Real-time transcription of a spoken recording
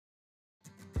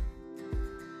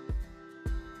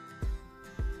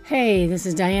Hey, this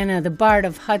is Diana, the Bard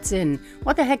of Hudson.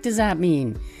 What the heck does that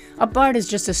mean? A bard is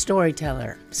just a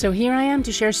storyteller. So here I am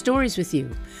to share stories with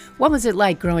you. What was it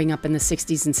like growing up in the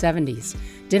 60s and 70s?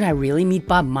 Did I really meet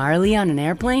Bob Marley on an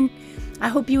airplane? I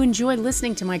hope you enjoy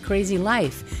listening to my crazy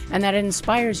life and that it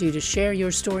inspires you to share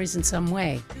your stories in some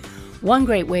way. One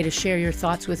great way to share your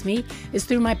thoughts with me is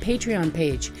through my Patreon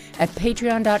page at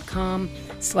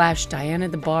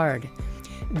patreon.com/DianaTheBard.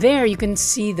 There you can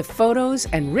see the photos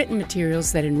and written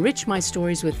materials that enrich my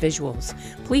stories with visuals.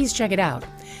 Please check it out.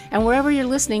 And wherever you're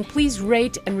listening, please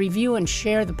rate and review and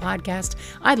share the podcast.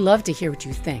 I'd love to hear what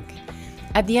you think.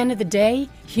 At the end of the day,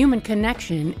 human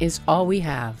connection is all we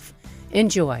have.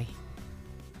 Enjoy.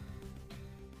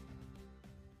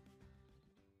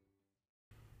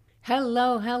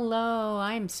 Hello.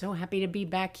 I'm so happy to be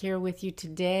back here with you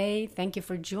today. Thank you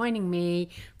for joining me,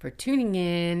 for tuning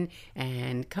in,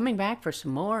 and coming back for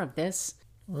some more of this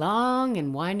long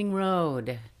and winding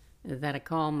road that I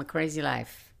call my crazy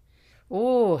life.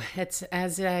 Oh, it's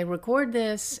as I record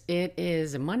this, it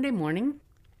is a Monday morning,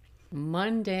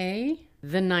 Monday,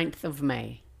 the 9th of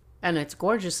May. And it's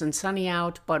gorgeous and sunny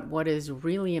out, but what is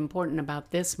really important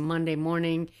about this Monday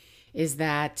morning is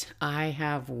that I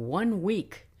have 1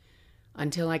 week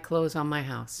until I close on my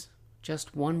house.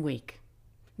 Just 1 week.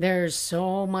 There's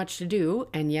so much to do,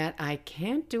 and yet I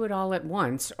can't do it all at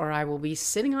once, or I will be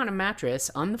sitting on a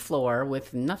mattress on the floor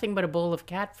with nothing but a bowl of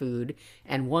cat food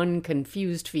and one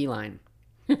confused feline.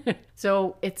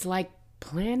 So it's like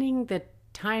planning the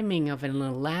timing of an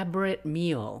elaborate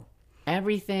meal.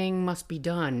 Everything must be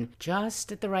done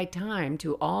just at the right time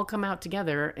to all come out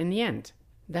together in the end.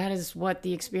 That is what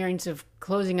the experience of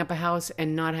closing up a house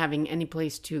and not having any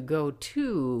place to go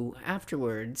to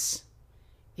afterwards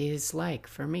is like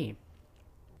for me.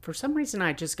 For some reason,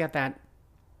 I just got that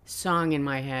song in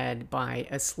my head by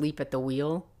Asleep at the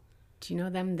Wheel. Do you know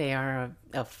them? They are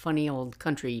a funny old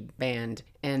country band.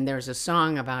 And there's a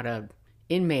song about a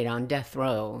inmate on death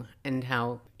row and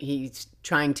how he's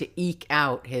trying to eke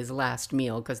out his last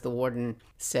meal because the warden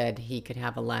said he could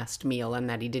have a last meal and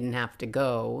that he didn't have to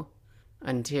go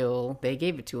until they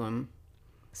gave it to him.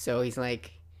 So he's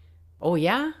like, oh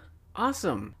yeah?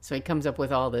 Awesome. So he comes up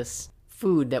with all this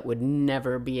food that would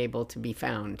never be able to be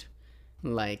found.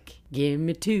 Like, give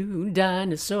me 2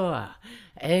 dinosaur,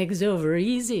 eggs over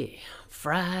easy,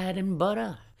 fried in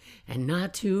butter and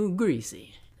not too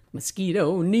greasy,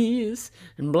 mosquito knees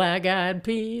and black-eyed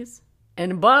peas,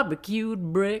 and a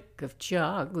barbecued brick of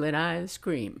chocolate ice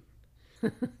cream.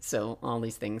 So all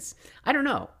these things. I don't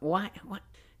know. Why? What?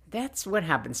 That's what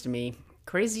happens to me.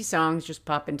 Crazy songs just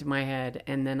pop into my head,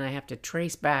 and then I have to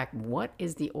trace back what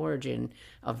is the origin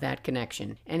of that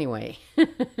connection. Anyway,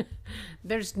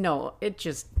 it's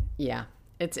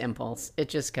impulse. It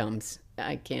just comes.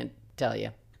 I can't tell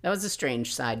you. That was a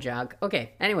strange side jog.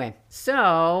 Okay, anyway,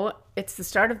 so it's the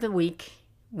start of the week.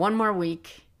 1 more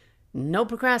week. No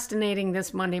procrastinating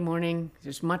this Monday morning.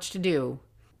 There's much to do.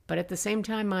 But at the same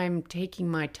time, I'm taking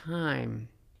my time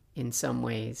in some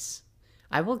ways.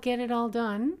 I will get it all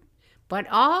done, but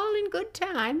all in good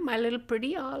time, my little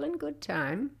pretty, all in good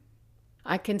time.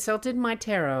 I consulted my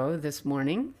tarot this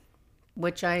morning,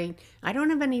 which I don't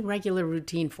have any regular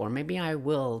routine for. Maybe I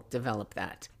will develop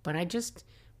that. But I just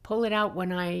pull it out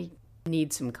when I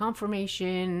need some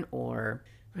confirmation or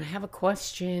I have a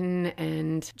question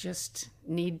and just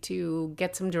need to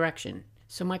get some direction.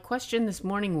 So my question this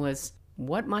morning was,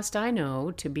 what must I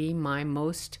know to be my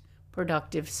most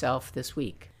productive self this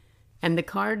week? And the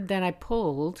card that I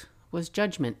pulled was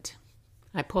Judgment.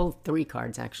 I pulled 3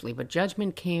 cards actually, but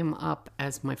Judgment came up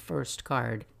as my first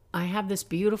card. I have this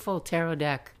beautiful tarot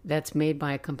deck that's made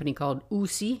by a company called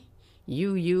Usi,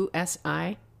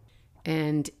 U-U-S-I.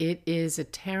 And it is a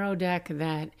tarot deck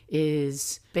that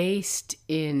is based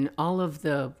in all of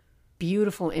the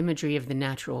beautiful imagery of the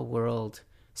natural world.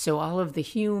 So all of the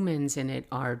humans in it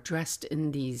are dressed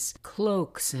in these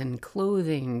cloaks and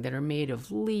clothing that are made of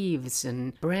leaves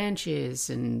and branches,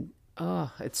 and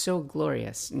oh, it's so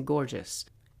glorious and gorgeous.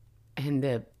 And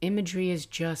the imagery is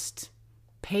just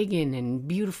pagan and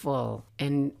beautiful,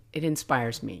 and it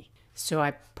inspires me. So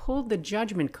I pulled the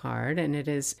Judgment card, and it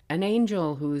is an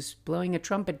angel who's blowing a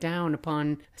trumpet down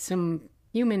upon some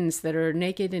humans that are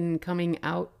naked and coming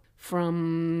out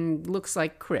from, looks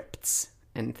like crypts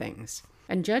and things.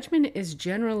 And Judgment is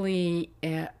generally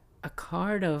a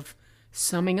card of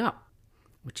summing up,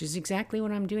 which is exactly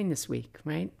what I'm doing this week,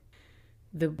 right?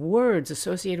 The words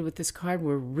associated with this card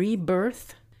were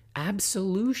rebirth,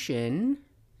 absolution,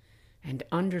 and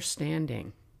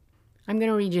understanding. I'm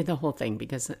going to read you the whole thing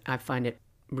because I find it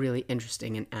really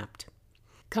interesting and apt.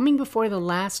 Coming before the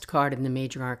last card in the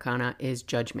Major Arcana is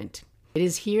Judgment. It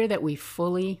is here that we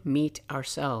fully meet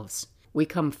ourselves. We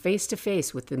come face to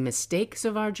face with the mistakes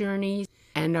of our journeys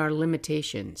and our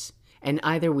limitations. And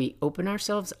either we open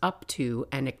ourselves up to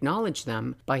and acknowledge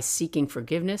them by seeking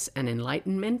forgiveness and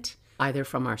enlightenment, either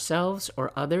from ourselves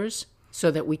or others,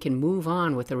 so that we can move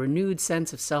on with a renewed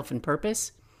sense of self and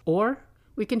purpose, or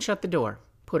we can shut the door,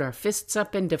 put our fists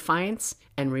up in defiance,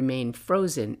 and remain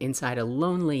frozen inside a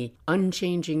lonely,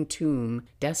 unchanging tomb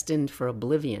destined for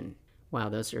oblivion. Wow,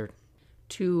 those are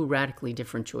two radically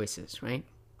different choices, right?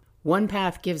 One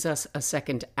path gives us a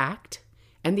second act,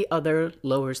 and the other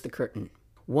lowers the curtain.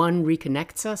 One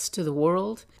reconnects us to the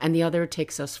world, and the other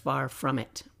takes us far from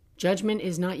it. Judgment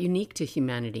is not unique to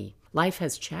humanity. Life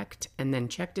has checked and then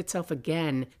checked itself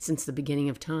again since the beginning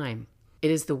of time.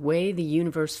 It is the way the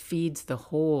universe feeds the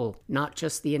whole, not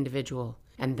just the individual.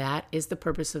 And that is the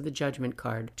purpose of the judgment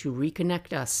card, to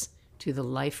reconnect us to the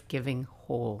life-giving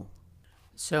whole.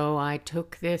 So I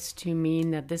took this to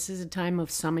mean that this is a time of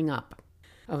summing up,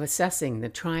 of assessing the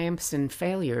triumphs and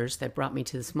failures that brought me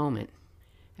to this moment.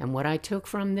 And what I took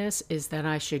from this is that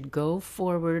I should go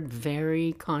forward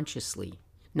very consciously,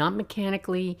 not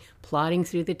mechanically plodding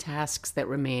through the tasks that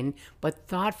remain, but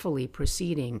thoughtfully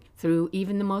proceeding through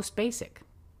even the most basic.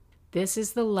 This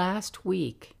is the last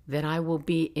week that I will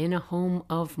be in a home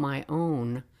of my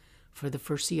own for the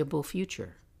foreseeable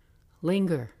future.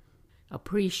 Linger,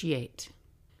 appreciate,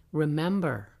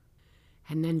 remember,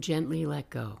 and then gently let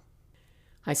go.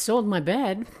 I sold my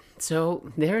bed,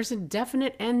 so there's a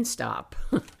definite end stop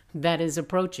that is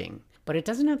approaching. But it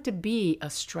doesn't have to be a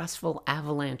stressful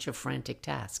avalanche of frantic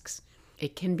tasks.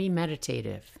 It can be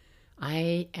meditative.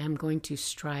 I am going to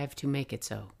strive to make it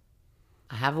so.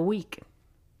 I have a week.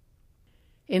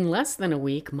 In less than a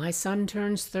week, my son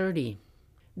turns 30.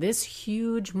 This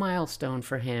huge milestone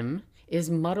for him is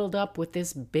muddled up with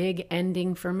this big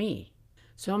ending for me.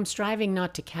 So I'm striving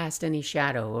not to cast any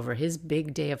shadow over his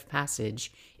big day of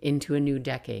passage into a new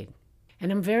decade.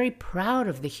 And I'm very proud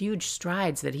of the huge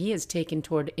strides that he has taken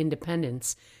toward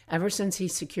independence ever since he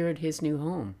secured his new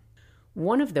home.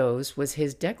 One of those was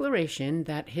his declaration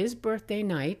that his birthday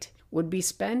night would be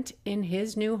spent in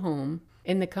his new home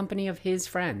in the company of his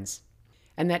friends,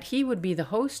 and that he would be the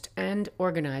host and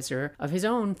organizer of his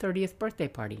own 30th birthday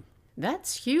party.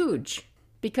 That's huge,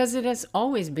 because it has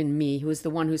always been me who is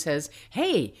the one who says,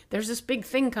 hey, there's this big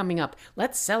thing coming up.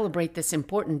 Let's celebrate this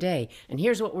important day, and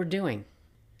here's what we're doing.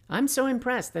 I'm so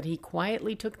impressed that he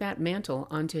quietly took that mantle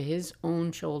onto his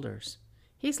own shoulders.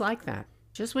 He's like that.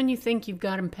 Just when you think you've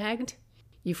got him pegged,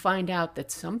 you find out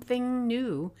that something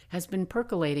new has been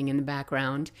percolating in the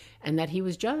background and that he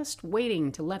was just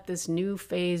waiting to let this new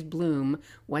phase bloom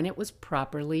when it was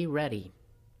properly ready.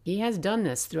 He has done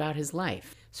this throughout his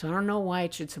life, so I don't know why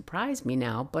it should surprise me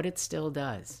now, but it still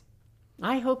does.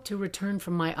 I hope to return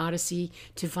from my odyssey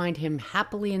to find him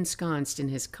happily ensconced in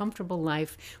his comfortable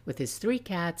life with his 3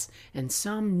 cats and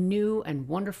some new and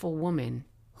wonderful woman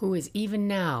who is even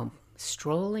now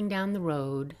strolling down the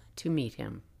road to meet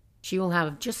him. She will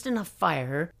have just enough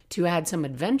fire to add some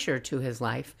adventure to his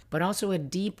life, but also a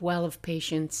deep well of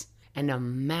patience and a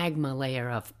magma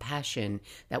layer of passion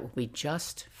that will be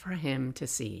just for him to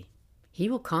see.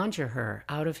 He will conjure her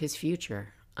out of his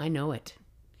future. I know it.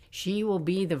 She will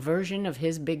be the version of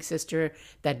his big sister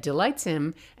that delights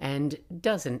him and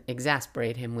doesn't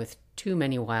exasperate him with too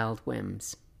many wild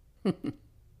whims.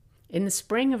 In the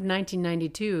spring of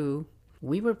 1992,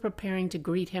 we were preparing to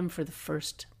greet him for the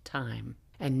first time,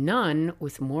 and none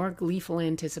with more gleeful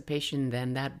anticipation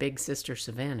than that big sister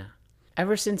Savannah.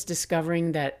 Ever since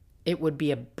discovering that it would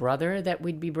be a brother that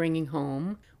we'd be bringing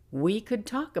home, we could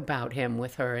talk about him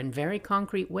with her in very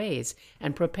concrete ways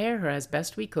and prepare her as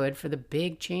best we could for the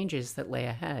big changes that lay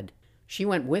ahead. She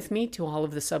went with me to all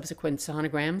of the subsequent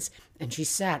sonograms, and she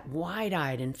sat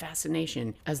wide-eyed in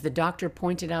fascination as the doctor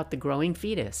pointed out the growing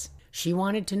fetus. She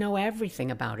wanted to know everything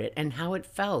about it and how it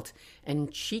felt,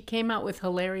 and she came out with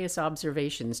hilarious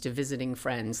observations to visiting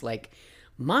friends like,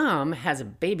 Mom has a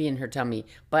baby in her tummy,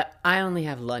 but I only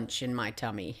have lunch in my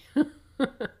tummy.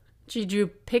 She drew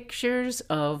pictures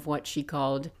of what she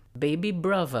called baby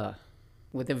brother,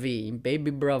 with a V,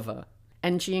 baby brother,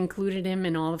 and she included him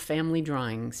in all the family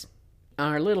drawings.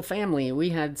 Our little family, we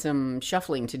had some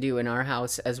shuffling to do in our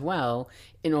house as well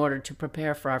in order to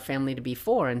prepare for our family to be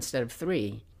 4 instead of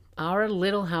 3. Our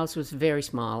little house was very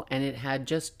small, and it had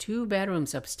just 2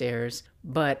 bedrooms upstairs,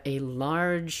 but a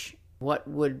large, what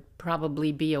would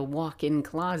probably be a walk-in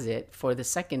closet for the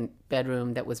second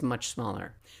bedroom that was much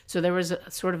smaller. So there was a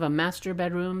sort of a master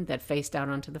bedroom that faced out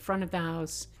onto the front of the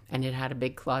house, and it had a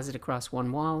big closet across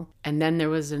one wall. And then there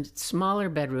was a smaller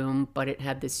bedroom, but it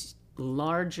had this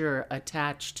larger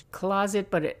attached closet,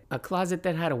 but a closet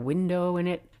that had a window in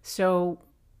it. So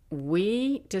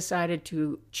we decided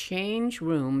to change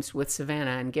rooms with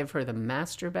Savannah and give her the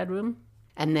master bedroom,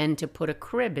 and then to put a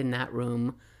crib in that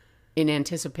room in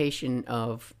anticipation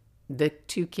of the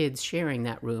two kids sharing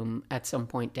that room at some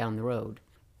point down the road.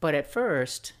 But at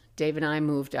first, Dave and I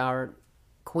moved our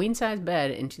queen-size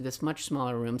bed into this much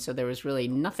smaller room, so there was really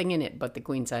nothing in it but the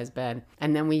queen-size bed.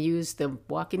 And then we used the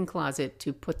walk-in closet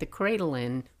to put the cradle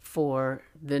in for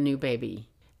the new baby.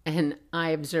 And I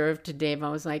observed to Dave, I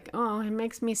was like, oh, it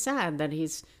makes me sad that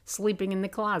he's sleeping in the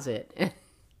closet.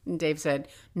 And Dave said,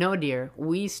 no, dear,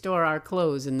 we store our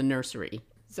clothes in the nursery.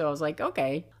 So I was like,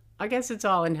 okay, I guess it's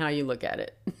all in how you look at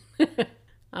it.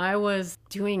 I was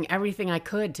doing everything I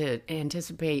could to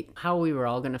anticipate how we were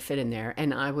all going to fit in there.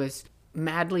 And I was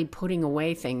madly putting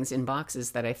away things in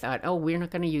boxes that I thought, oh, we're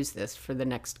not going to use this for the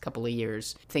next couple of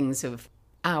years. Things of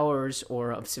ours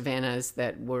or of Savannah's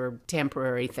that were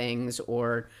temporary things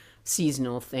or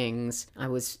seasonal things. I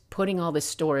was putting all this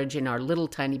storage in our little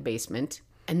tiny basement.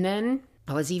 And then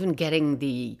I was even getting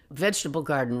the vegetable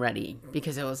garden ready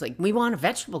because I was like, we want a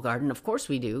vegetable garden. Of course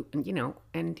we do. And,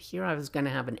 and here I was going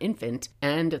to have an infant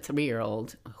and a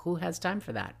 3-year-old. Who has time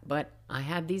for that? But I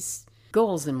had these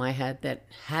goals in my head that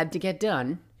had to get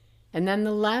done. And then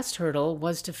the last hurdle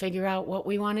was to figure out what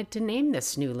we wanted to name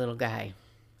this new little guy.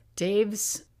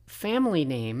 Dave's family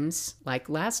names, like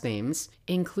last names,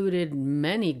 included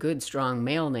many good, strong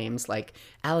male names like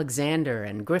Alexander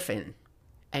and Griffin.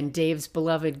 And Dave's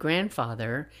beloved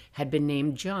grandfather had been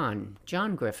named John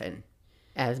Griffin,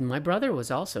 as my brother was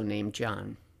also named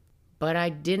John. But I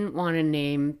didn't want to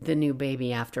name the new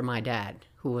baby after my dad,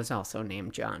 who was also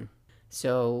named John.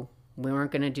 So we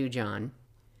weren't going to do John.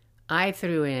 I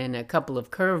threw in a couple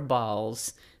of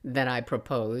curveballs that I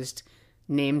proposed,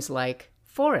 names like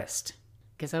Forest,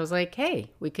 because I was like,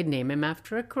 hey, we could name him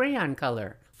after a crayon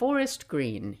color, Forest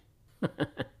Green.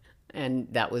 And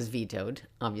that was vetoed,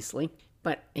 obviously.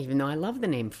 But even though I love the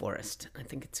name Forest, I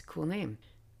think it's a cool name.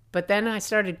 But then I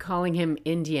started calling him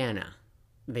Indiana,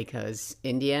 because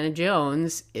Indiana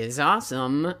Jones is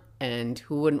awesome, and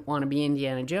who wouldn't want to be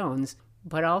Indiana Jones?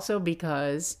 But also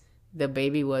because the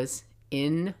baby was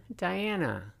in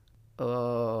Diana.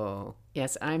 Oh,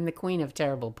 yes, I'm the queen of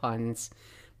terrible puns.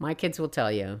 My kids will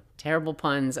tell you, terrible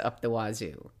puns up the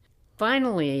wazoo.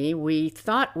 Finally, we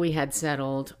thought we had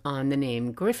settled on the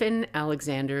name Griffin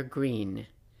Alexander Green,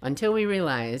 until we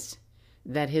realized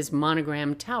that his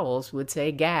monogram towels would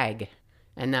say gag,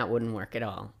 and that wouldn't work at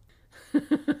all.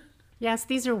 Yes,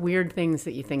 these are weird things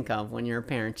that you think of when you're a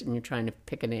parent and you're trying to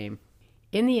pick a name.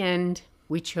 In the end,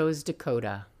 we chose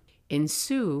Dakota. In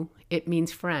Sioux, it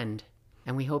means friend,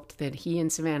 and we hoped that he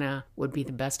and Savannah would be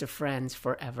the best of friends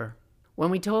forever. When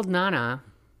we told Nana,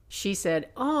 she said,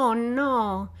 oh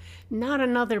no, not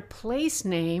another place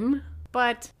name.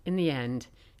 But in the end,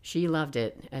 she loved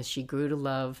it as she grew to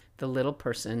love the little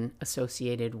person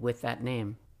associated with that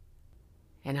name.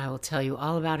 And I will tell you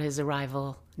all about his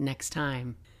arrival next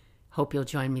time. Hope you'll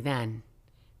join me then.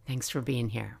 Thanks for being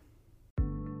here.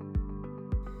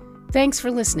 Thanks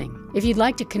for listening. If you'd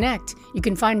like to connect, you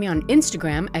can find me on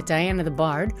Instagram at Diana the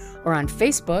Bard or on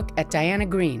Facebook at Diana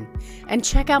Green. And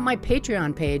check out my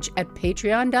Patreon page at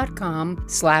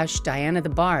patreon.com/Diana the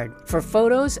Bard for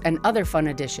photos and other fun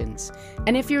additions.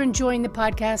 And if you're enjoying the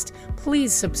podcast,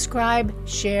 please subscribe,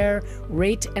 share,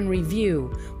 rate, and review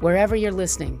wherever you're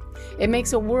listening. It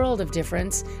makes a world of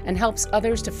difference and helps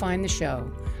others to find the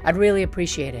show. I'd really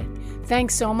appreciate it.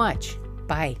 Thanks so much.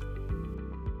 Bye.